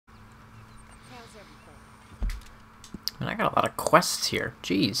Man, I got a lot of quests here.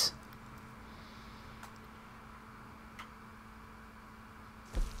 Jeez.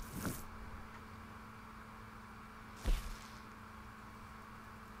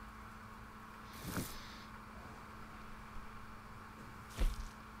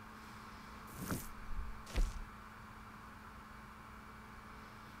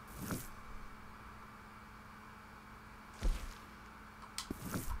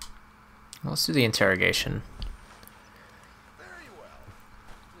 Let's do the interrogation. Very well.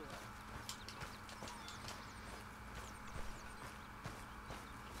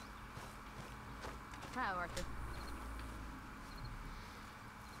 Hi, Arthur.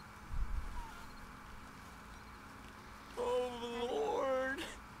 Oh, Lord.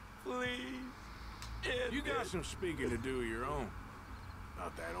 Please. You got some speaking to do of your own.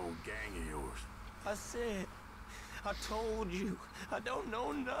 Not that old gang of yours. I said, I told you, I don't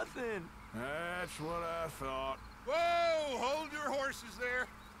know nothing. That's what I thought. Whoa! Hold your horses there.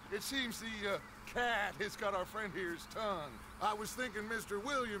 It seems the cat has got our friend here's tongue. I was thinking Mr.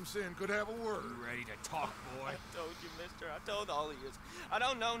 Williamson could have a word. You ready to talk, boy? I told you, mister. I told all of you. I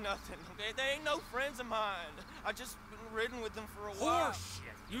don't know nothing, okay? They ain't no friends of mine. I just been riding with them for a while.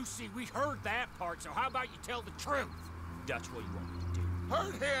 Horseshit! You see, we heard that part, so how about you tell the truth? That's what you want me to do.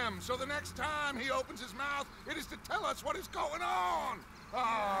 Hurt him, so the next time he opens his mouth, it is to tell us what is going on.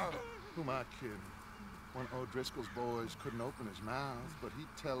 Who am I kidding? One of O'Driscoll's boys couldn't open his mouth, but he'd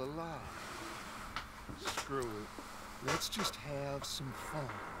tell a lie. Screw it. Let's just have some fun.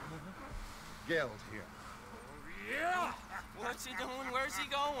 Geld here. Yeah! What's he doing? Where's he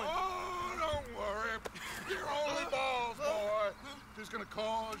going? Oh, don't worry. You're only balls, boy. Just gonna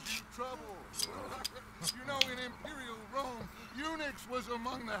cause you trouble. You know, in Imperial Rome, eunuchs was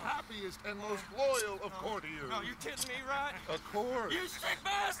among the happiest and most loyal of courtiers. No, you kidding me, right? Of course. You sick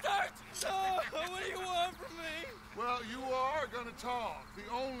bastard! Oh, what do you want from me? Well, you are gonna talk.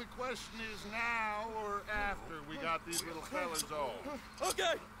 The only question is now or after we got these little fellas off.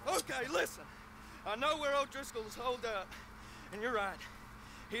 Okay, listen. I know where O'Driscoll is holed up, and you're right.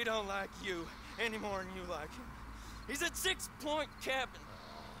 He don't like you any more than you like him. He's at 6 Point Cabin.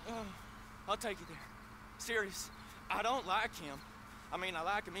 I'll take you there. Serious. I don't like him. I mean, I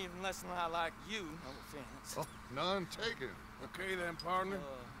like him even less than I like you. No offense. Oh, none taken. Okay then, partner.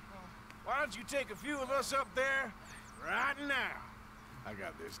 Why don't you take a few of us up there right now? I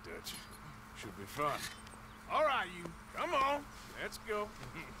got this, Dutch. Should be fun. All right, you. Come on. Let's go.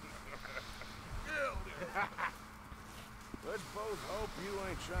 Let's both hope you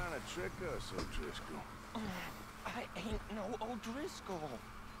ain't trying to trick us, O'Driscoll. I ain't no O'Driscoll.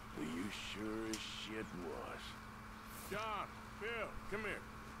 Well, you sure as shit was. John, Phil, come here.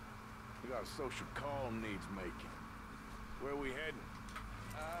 We got a social call needs making. Where we heading?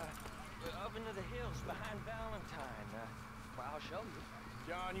 Up into the hills behind Valentine. Well, I'll show you.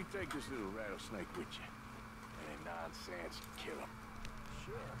 John, you take this little rattlesnake with you. Any nonsense, kill him.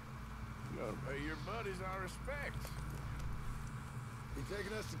 Sure. You gotta pay your buddies our respects. He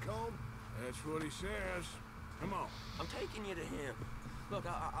taking us to Combe? That's what he says. Come on. I'm taking you to him. Look,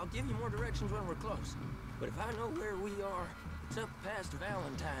 I'll give you more directions when we're close. But if I know where we are, it's up past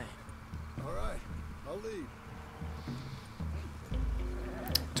Valentine. All right, I'll lead.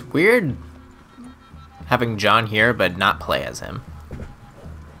 It's weird having John here, but not play as him.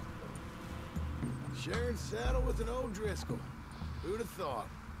 Sharing saddle with an O'Driscoll. Who'd have thought?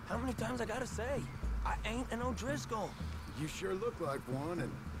 How many times I gotta say? I ain't an O'Driscoll. You sure look like one,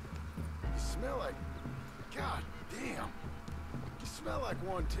 and you smell like... God damn. You smell like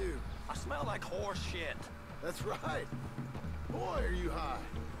one, too. I smell like horse shit. That's right. Boy, are you high.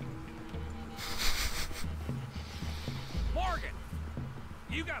 Morgan!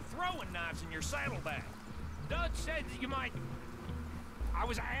 You got throwing knives in your saddlebag. Dutch said that you might... I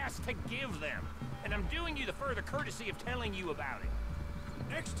was asked to give them, and I'm doing you the further courtesy of telling you about it.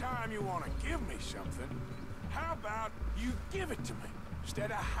 Next time you want to give me something, how about you give it to me,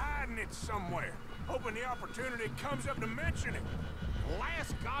 instead of hiding it somewhere, hoping the opportunity comes up to mention it.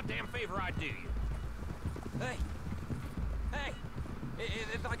 Last goddamn favor I do you. Hey!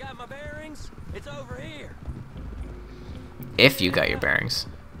 If I got my bearings, it's over here. If you got your bearings.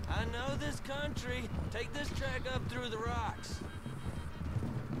 I know this country. Take this track up through the rocks.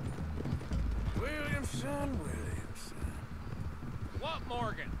 Williamson. What,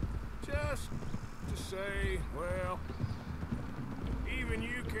 Morgan? Just to say, well, even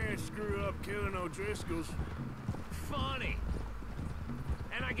you can't screw up killing O'Driscolls. Funny.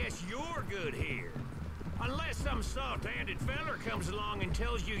 And I guess you're good here. Unless some soft-handed feller comes along and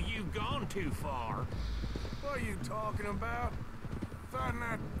tells you you've gone too far. What are you talking about? Fighting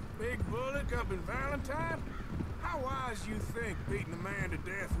that big bullock up in Valentine? How how wise you think beating a man to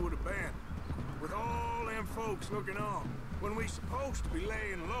death would have been? With all them folks looking on, when we supposed to be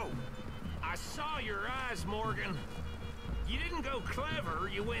laying low. I saw your eyes, Morgan. You didn't go clever,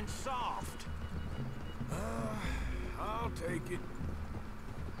 you went soft. I'll take it.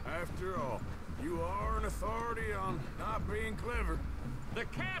 After all, you are an authority on not being clever. The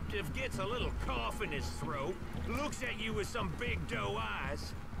captive gets a little cough in his throat, looks at you with some big doe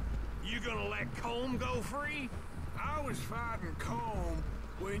eyes. You gonna let Combe go free? I was fighting Combe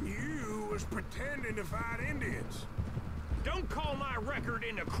when you was pretending to fight Indians. Don't call my record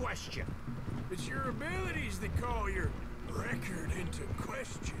into question. It's your abilities that call your record into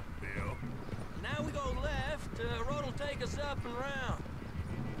question, Bill. Now we go left. Road will take us up and round.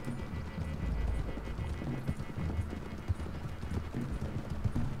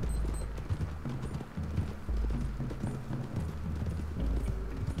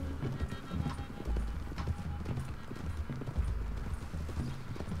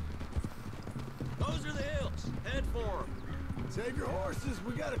 Those are the hills. Head for them. Save your horses,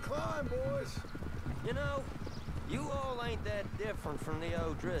 we gotta climb, boys. You know, you all ain't that different from the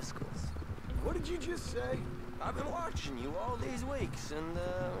O'Driscolls. What did you just say? I've been watching you all these weeks, and,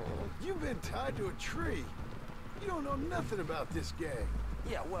 You've been tied to a tree. You don't know nothing about this gang.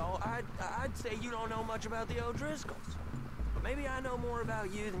 yeah, well, I'd say you don't know much about the O'Driscolls. But maybe I know more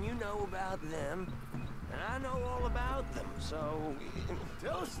about you than you know about them, and I know all about them, so...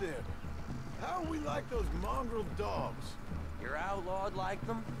 Tell us then, how are we like those mongrel dogs? You're outlawed like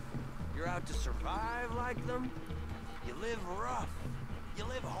them. You're out to survive like them. You live rough. You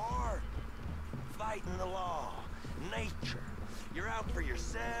live hard. Fighting the law. Nature. You're out for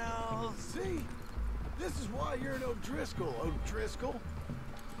yourselves. See? This is why you're an O'Driscoll, O'Driscoll.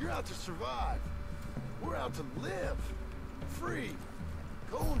 You're out to survive. We're out to live. Free.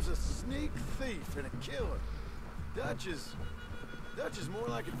 Comb's a sneak thief and a killer. Dutch is more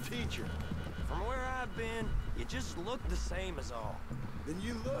like a teacher. From where I've been, you just look the same as all. Then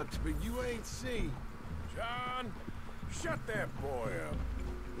you looked, but you ain't seen. John, shut that boy up.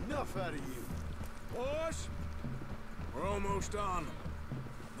 Enough out of you. Boys, we're almost on them.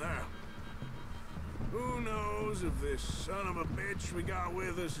 Now, who knows if this son of a bitch we got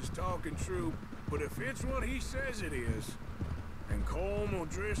with us is talking true, but if it's what he says it is, and Colm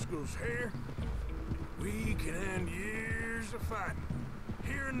O'Driscoll's here, we can end years of fighting,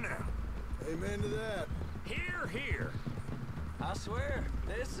 here and now. Amen to that. Here, here. I swear,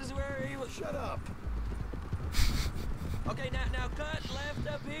 this is where he was... Shut up. Okay, now cut left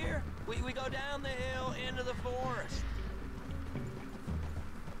up here. We go down the hill into the forest.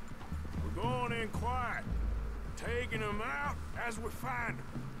 We're going in quiet, taking them out as we find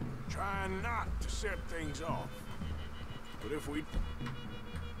them, trying not to set things off. But if we...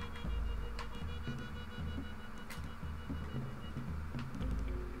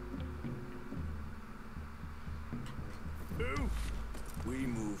 do, we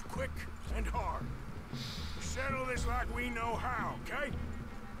move quick and hard. Settle this like we know how, okay?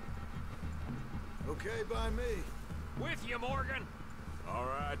 Okay by me. With you, Morgan. All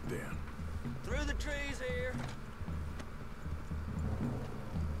right, then. Through the trees here.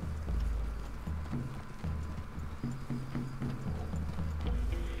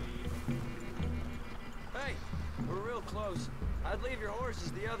 Hey, we're real close. I'd leave your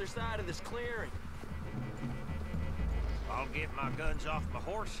horses the other side of this clearing. I'll get my guns off my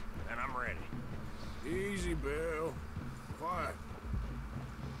horse, and I'm ready. Easy, Bill. Quiet.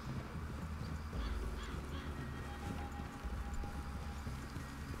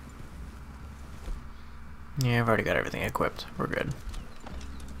 Yeah, I've already got everything equipped. We're good.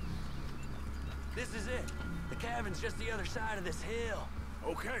 This is it. The cabin's just the other side of this hill.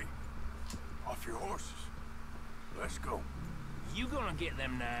 Okay. Off your horses. Let's go. You gonna get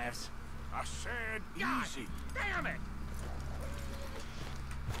them knives? I said God easy. damn it!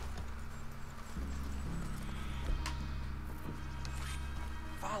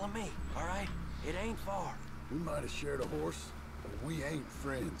 Follow me, all right? It ain't far. We might have shared a horse, but we ain't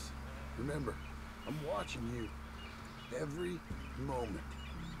friends. Remember, I'm watching you. Every moment.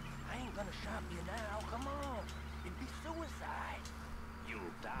 I ain't gonna shop you now, come on. It'd be suicide. You'll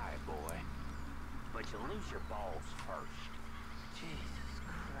die, boy. But you'll lose your balls first. Jesus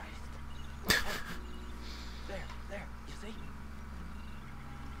Christ. There, you see?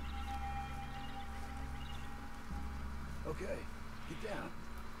 Okay, get down.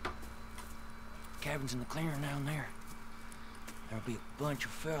 Cabin's in the clearing down there. There'll be a bunch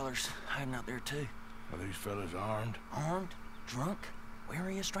of fellers hiding out there too. Are these fellas armed? Armed, drunk,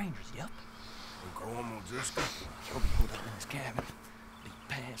 wary of strangers, yep. We go on O'Driscoll. He'll be holed up in his cabin. Be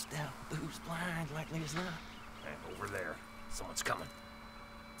passed out, booze blind, likely as not. Over there. Someone's coming.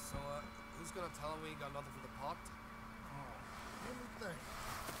 So, who's gonna tell him we ain't got nothing for the pot? Oh, let me think.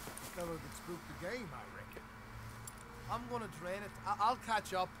 Fellow that spooked the game, I reckon. I'm gonna drain it. I'll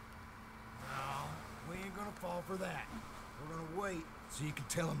catch up. No, we ain't gonna fall for that. We're gonna wait so you can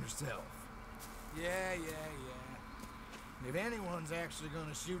tell him yourself. Yeah. If anyone's actually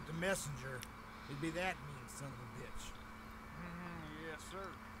gonna shoot the messenger, it'd be that mean son of a bitch. Yes, sir.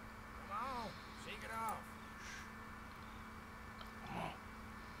 Come on, shake it off.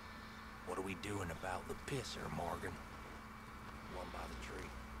 What are we doing about the pisser, Morgan? One by the tree.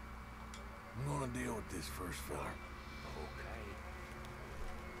 I'm gonna deal with this first fella. Okay.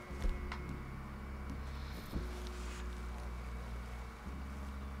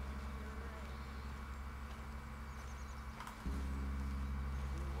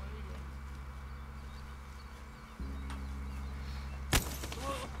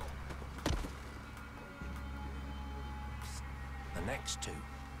 The next two.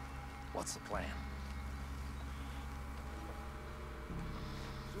 What's the plan?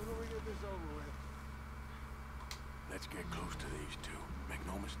 Sooner we get this over with. Let's get close to these two. Make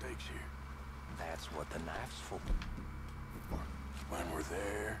no mistakes here. That's what the knife's for. When we're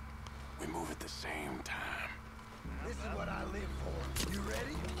there, we move at the same time. This is what I live for. You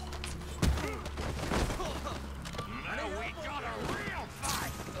ready? Now we got a real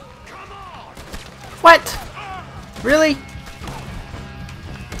fight! Come on! What? Really?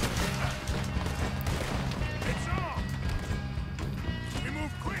 It's on! We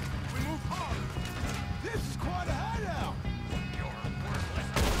move quick! We move hard! This is quite a hideout. You're worthless.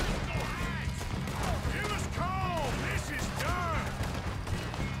 Go ahead! Give us calm! This is done!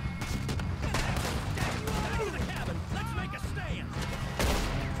 Back to the cabin! Let's make a stand!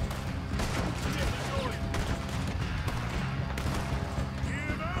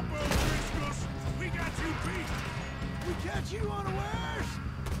 Give up, O'Driscolls! We got you beat! We catch you unawares.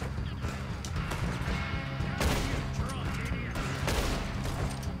 Drunk idiot!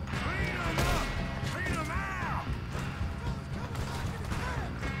 Clean them up! Clean them out!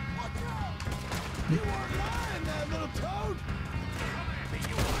 Watch out! You weren't lying, that little toad. Come at me,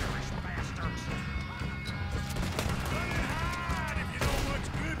 you Irish bastards! Run and hide if you know what's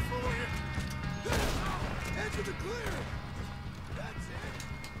good for you! Enter the clearing. That's it.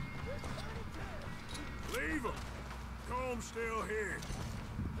 Leave them! Comb's still here.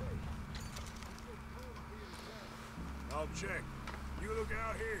 I'll check. You look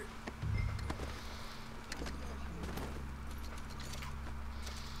out here.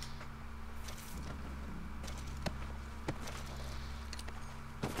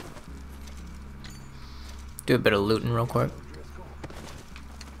 Do a bit of looting real quick.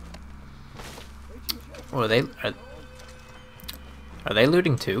 Oh, are they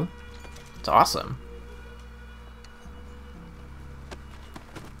looting too? It's awesome.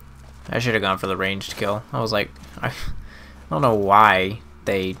 I should have gone for the ranged kill. I was like, I don't know why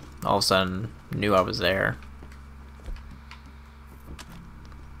they all of a sudden knew I was there.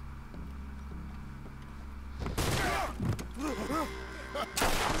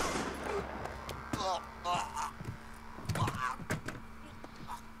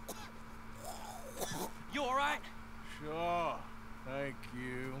 You all right? Sure. Thank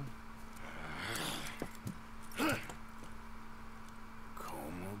you.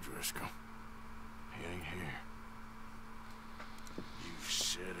 Colm O'Driscoll. He ain't here. You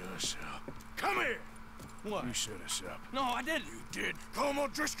set us up. Come here! What? You set us up. No, I didn't. You did. Colm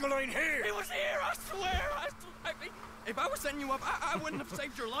O'Driscoll ain't here! He was here, I swear. If I was setting you up, I wouldn't have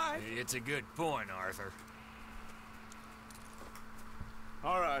saved your life. It's a good point, Arthur.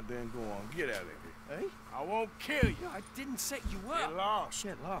 All right, then, go on. Get out of here. Hey? I won't kill you. I didn't set you Get up. lost.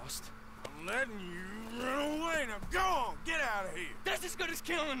 Get lost. I'm letting you run away. Now go on. Get out of here. That's as good as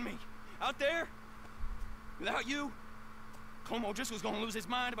killing me. Out there, without you, Colm O'Driscoll's gonna lose his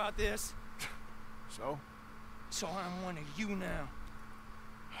mind about this. So? So I'm one of you now.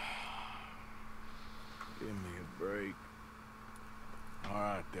 Give me a break. All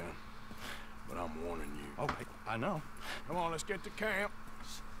right, then. But I'm warning you. Oh, I know. Come on, let's get to camp.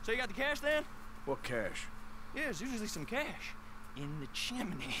 So you got the cash then? What cash? Yeah, there's usually some cash in the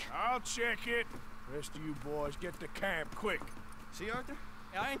chimney. I'll check it. Rest of you boys, get to camp quick. See, Arthur?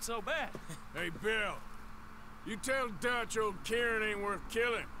 I ain't so bad. Hey, Bill. You tell Dutch old Keiran ain't worth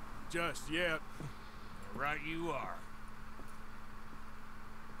killing. Just yet. Right you are.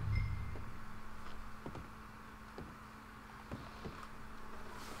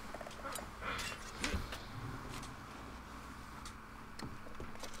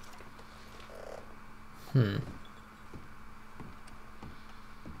 Hmm. 'Cause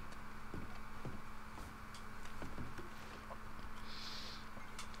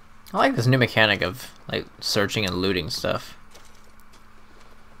I like this new mechanic of like searching and looting stuff.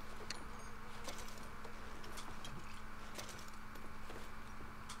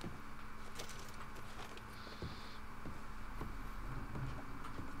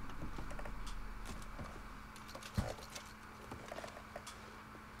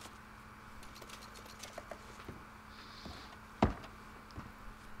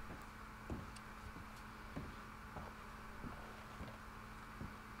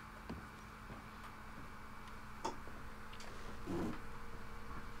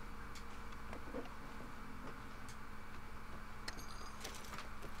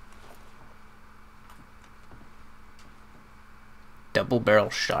 Double barrel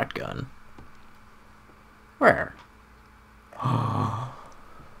shotgun. Where?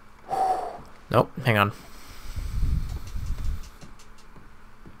 Nope, hang on.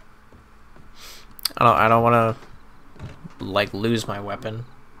 I don't want to like lose my weapon.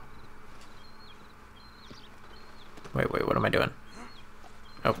 Wait, what am I doing?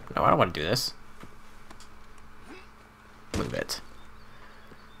 Oh, no, I don't want to do this. Move it.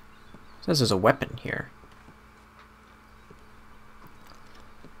 It says there's a weapon here.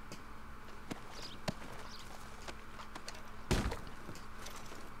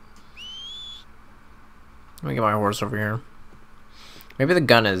 Let me get my horse over here. Maybe the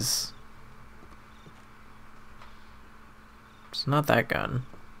gun is... It's not that gun.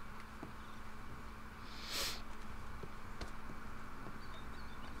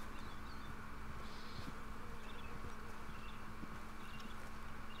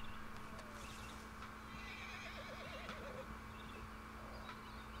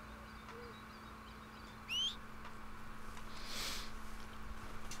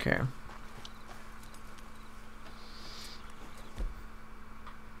 Okay.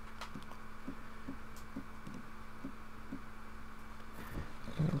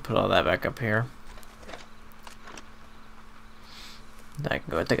 Put all that back up here. Then I can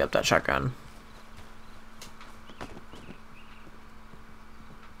go take up that shotgun.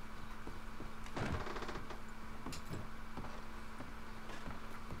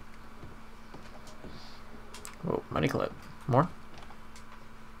 Oh, money clip. More?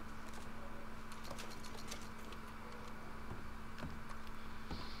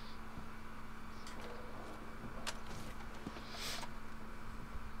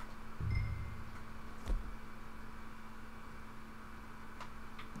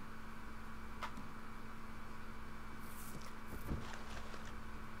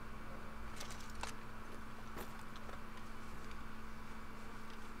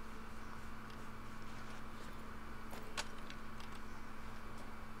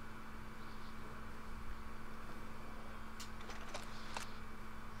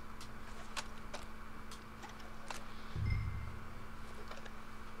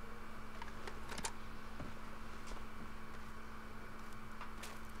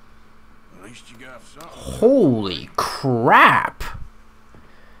 At least you got something. Holy crap!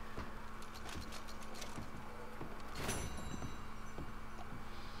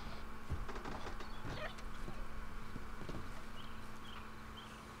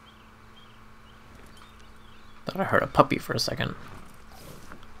 Thought I heard a puppy for a second.